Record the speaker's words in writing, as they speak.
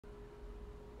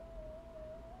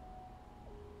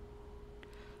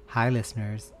Hi,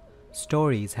 listeners.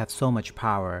 Stories have so much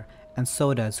power, and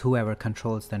so does whoever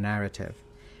controls the narrative.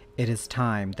 It is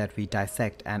time that we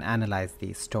dissect and analyze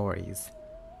these stories.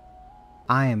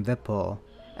 I am Vipul,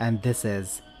 and this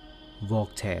is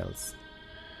Folk Tales.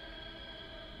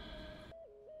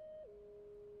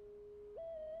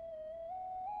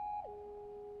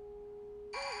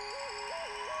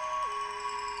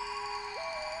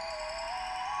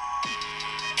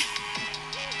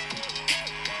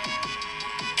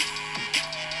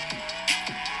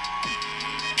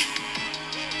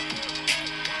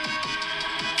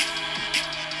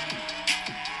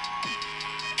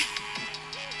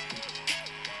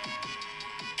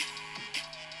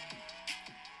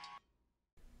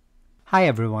 Hi,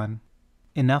 everyone.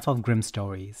 Enough of grim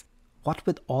stories. What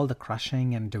with all the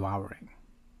crushing and devouring?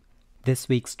 This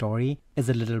week's story is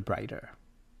a little brighter.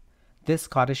 This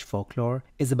Scottish folklore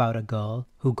is about a girl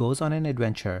who goes on an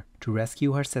adventure to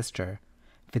rescue her sister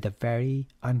with a very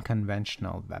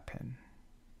unconventional weapon.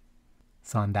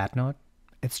 So, on that note,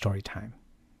 it's story time.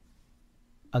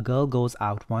 A girl goes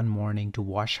out one morning to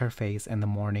wash her face in the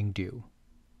morning dew,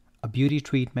 a beauty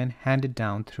treatment handed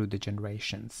down through the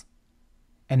generations,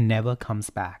 and never comes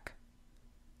back.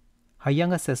 Her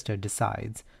younger sister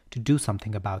decides to do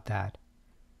something about that.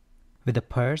 With a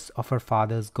purse of her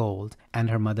father's gold and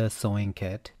her mother's sewing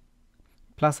kit,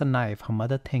 plus a knife her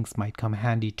mother thinks might come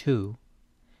handy too,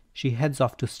 she heads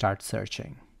off to start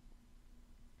searching.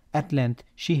 At length,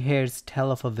 she hears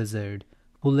tell of a wizard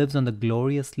who lives on the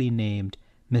gloriously named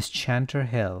Mischanter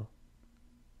Hill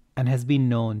and has been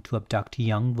known to abduct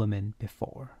young women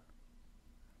before.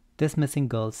 This missing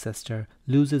girl's sister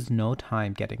loses no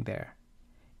time getting there.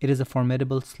 It is a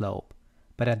formidable slope,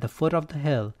 but at the foot of the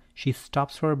hill, she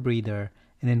stops for a breather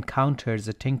and encounters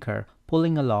a tinker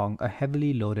pulling along a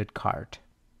heavily loaded cart.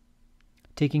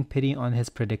 Taking pity on his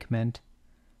predicament,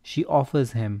 she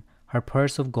offers him her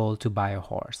purse of gold to buy a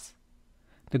horse.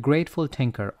 The grateful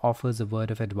tinker offers a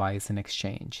word of advice in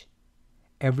exchange.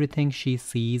 Everything she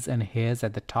sees and hears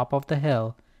at the top of the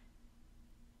hill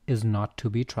is not to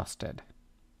be trusted,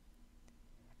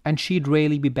 and she'd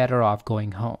really be better off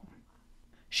going home.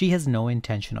 She has no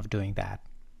intention of doing that.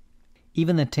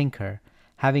 Even the tinker,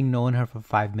 having known her for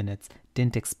 5 minutes,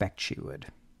 didn't expect she would.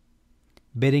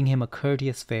 Bidding him a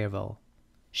courteous farewell,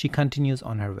 she continues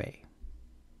on her way.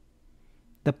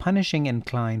 The punishing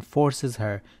incline forces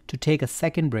her to take a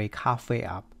second break halfway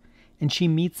up, and she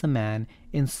meets a man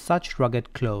in such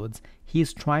rugged clothes he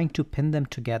is trying to pin them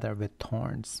together with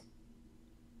thorns.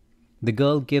 The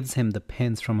girl gives him the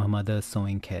pins from her mother's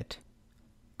sewing kit.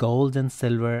 Gold and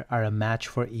silver are a match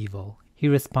for evil, he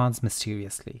responds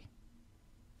mysteriously.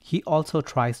 He also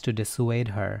tries to dissuade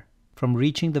her from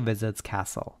reaching the wizard's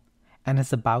castle, and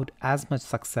has about as much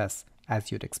success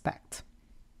as you'd expect.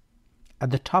 At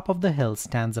the top of the hill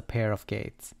stands a pair of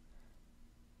gates.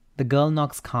 The girl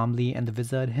knocks calmly, and the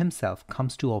wizard himself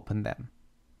comes to open them.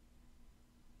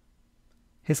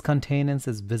 His countenance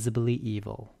is visibly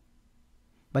evil,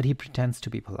 but he pretends to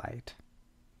be polite.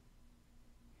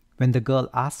 When the girl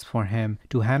asks for him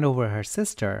to hand over her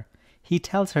sister, he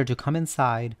tells her to come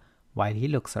inside while he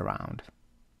looks around.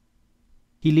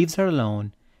 He leaves her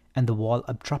alone, and the wall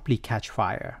abruptly catches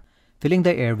fire, filling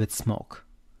the air with smoke.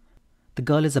 The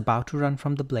girl is about to run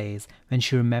from the blaze when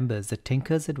she remembers the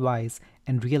tinker's advice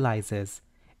and realizes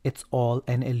it's all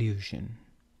an illusion.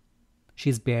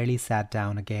 She's barely sat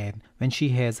down again when she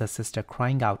hears her sister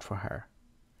crying out for her.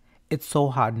 It's so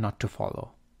hard not to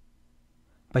follow.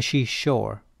 But she's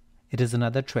sure it is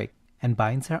another trick and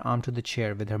binds her arm to the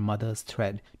chair with her mother's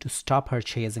thread to stop her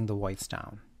chasing the voice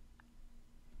down.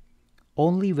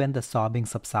 Only when the sobbing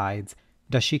subsides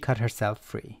does she cut herself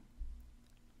free.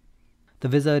 The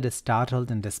wizard is startled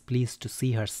and displeased to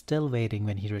see her still waiting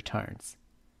when he returns.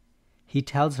 He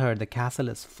tells her the castle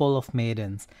is full of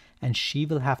maidens and she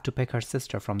will have to pick her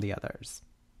sister from the others.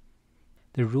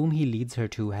 The room he leads her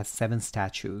to has 7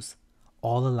 statues,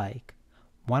 all alike,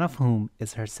 one of whom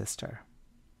is her sister.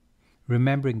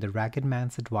 Remembering the ragged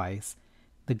man's advice,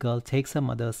 the girl takes her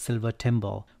mother's silver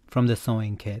thimble from the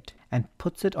sewing kit and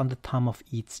puts it on the thumb of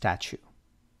each statue.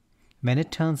 When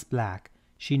it turns black,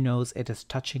 she knows it is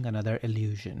touching another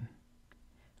illusion.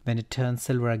 When it turns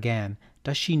silver again,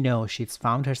 does she know she's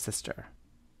found her sister?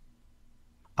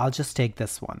 "I'll just take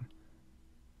this one,"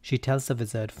 she tells the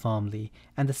wizard firmly,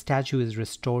 and the statue is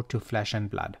restored to flesh and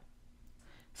blood.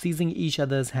 Seizing each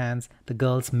other's hands, the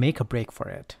girls make a break for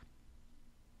it.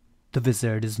 The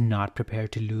wizard is not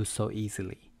prepared to lose so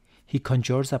easily. He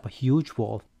conjures up a huge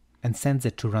wolf and sends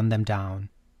it to run them down.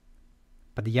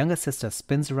 But the younger sister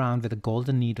spins around with a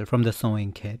golden needle from the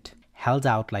sewing kit, held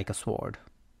out like a sword.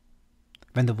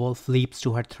 When the wolf leaps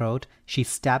to her throat, she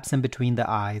stabs him between the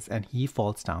eyes and he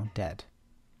falls down dead.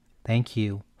 Thank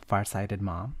you, farsighted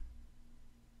mom.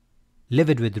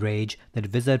 Livid with rage, the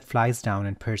wizard flies down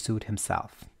in pursuit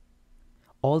himself.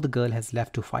 All the girl has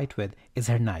left to fight with is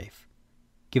her knife,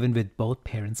 given with both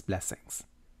parents' blessings.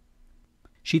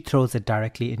 She throws it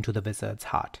directly into the wizard's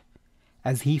heart.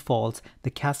 As he falls,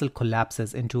 the castle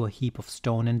collapses into a heap of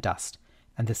stone and dust,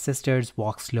 and the sisters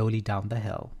walk slowly down the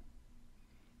hill.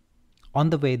 On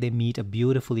the way, they meet a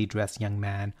beautifully dressed young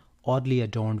man, oddly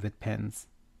adorned with pins.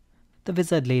 The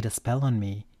wizard laid a spell on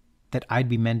me that I'd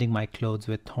be mending my clothes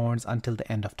with thorns until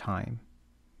the end of time,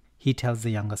 he tells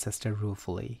the younger sister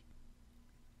ruefully.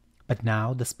 But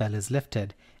now the spell is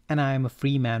lifted, and I am a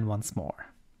free man once more.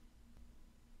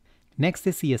 Next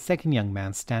they see a second young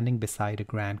man standing beside a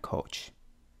grand coach.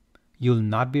 You'll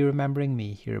not be remembering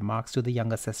me, he remarks to the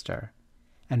younger sister,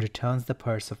 and returns the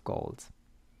purse of gold.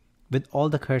 With all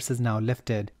the curses now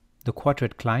lifted, the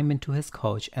quartet climb into his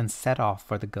coach and set off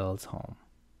for the girl's home.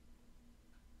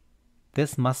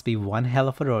 This must be one hell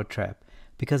of a road trip,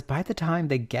 because by the time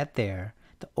they get there,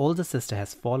 the older sister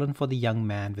has fallen for the young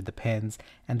man with the pins,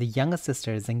 and the younger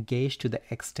sister is engaged to the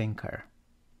ex-tinker.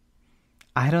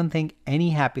 I don't think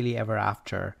any happily ever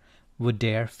after would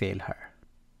dare fail her.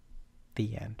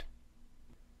 The end.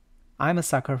 I'm a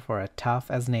sucker for a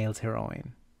tough-as-nails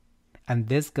heroine, and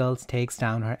this girl takes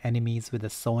down her enemies with a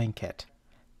sewing kit,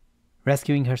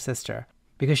 rescuing her sister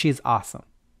because she is awesome.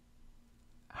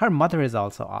 Her mother is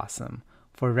also awesome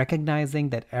for recognizing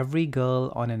that every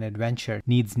girl on an adventure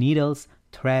needs needles,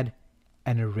 thread,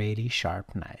 and a really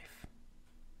sharp knife.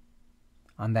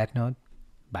 On that note,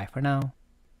 bye for now.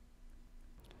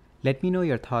 Let me know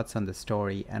your thoughts on the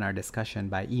story and our discussion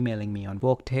by emailing me on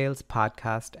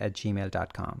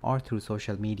woketalespodcast@gmail.com or through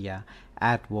social media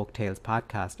at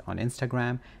woketalespodcast on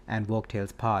Instagram and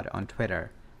woketalespod on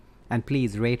Twitter. And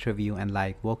please rate, review, and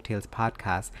like Woke Tales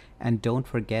Podcast, and don't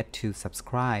forget to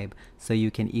subscribe so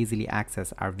you can easily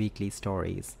access our weekly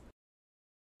stories.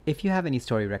 If you have any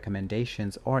story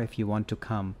recommendations, or if you want to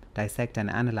come dissect and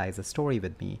analyze a story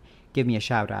with me, give me a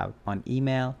shout out on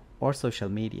email or social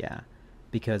media,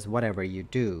 because whatever you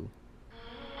do,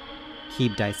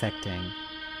 keep dissecting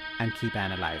and keep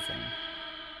analyzing.